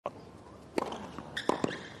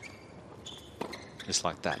just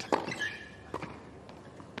like that.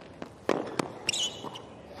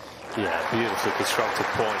 Yeah, beautifully constructed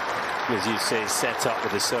point. As you see, set up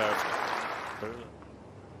with the serve.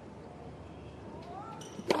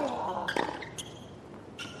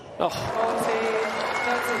 Oh,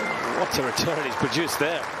 what a return he's produced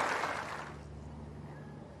there.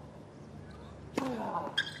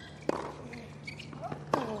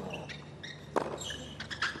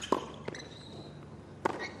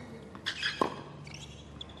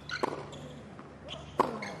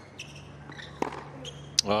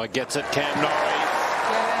 Well, gets it, Cam Norrie.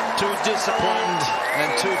 Too disciplined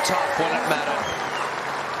and too tough when it mattered.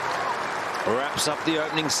 Wraps up the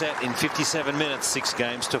opening set in 57 minutes,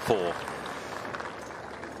 6-4.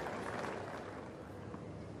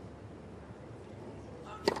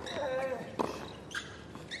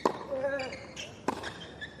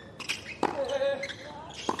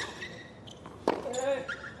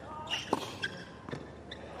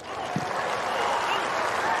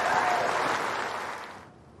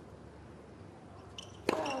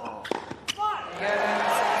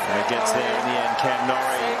 Gets there in the end, Cam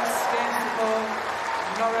Norrie.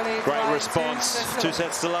 Great response. 2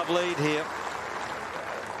 sets to love lead here.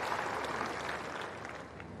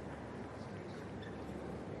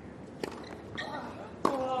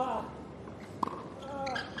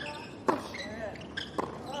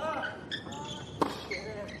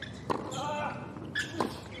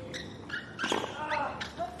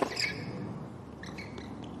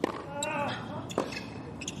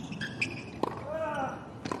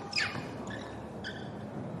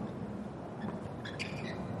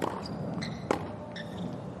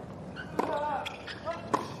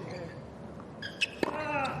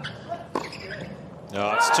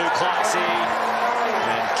 Oh, it's too classy.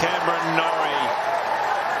 And Cameron Norrie.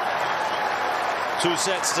 2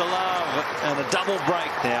 sets to love and a double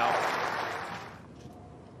break now.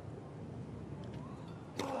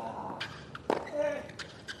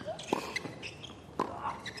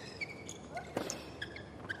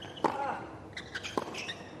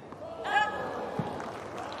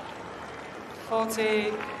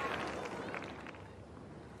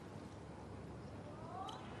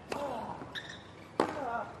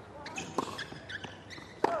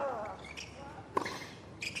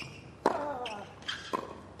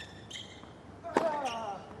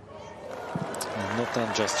 Not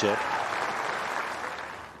done just yet.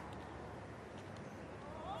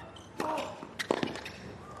 Oh,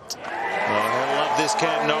 I love this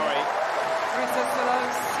Cam Norrie.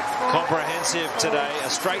 Comprehensive today. A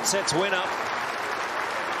straight sets winner.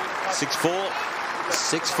 6-4,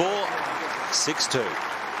 6-4, 6-2.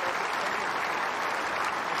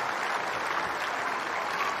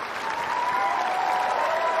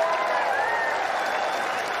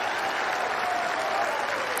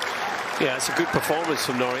 Yeah, it's a good performance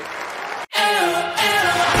from Norrie.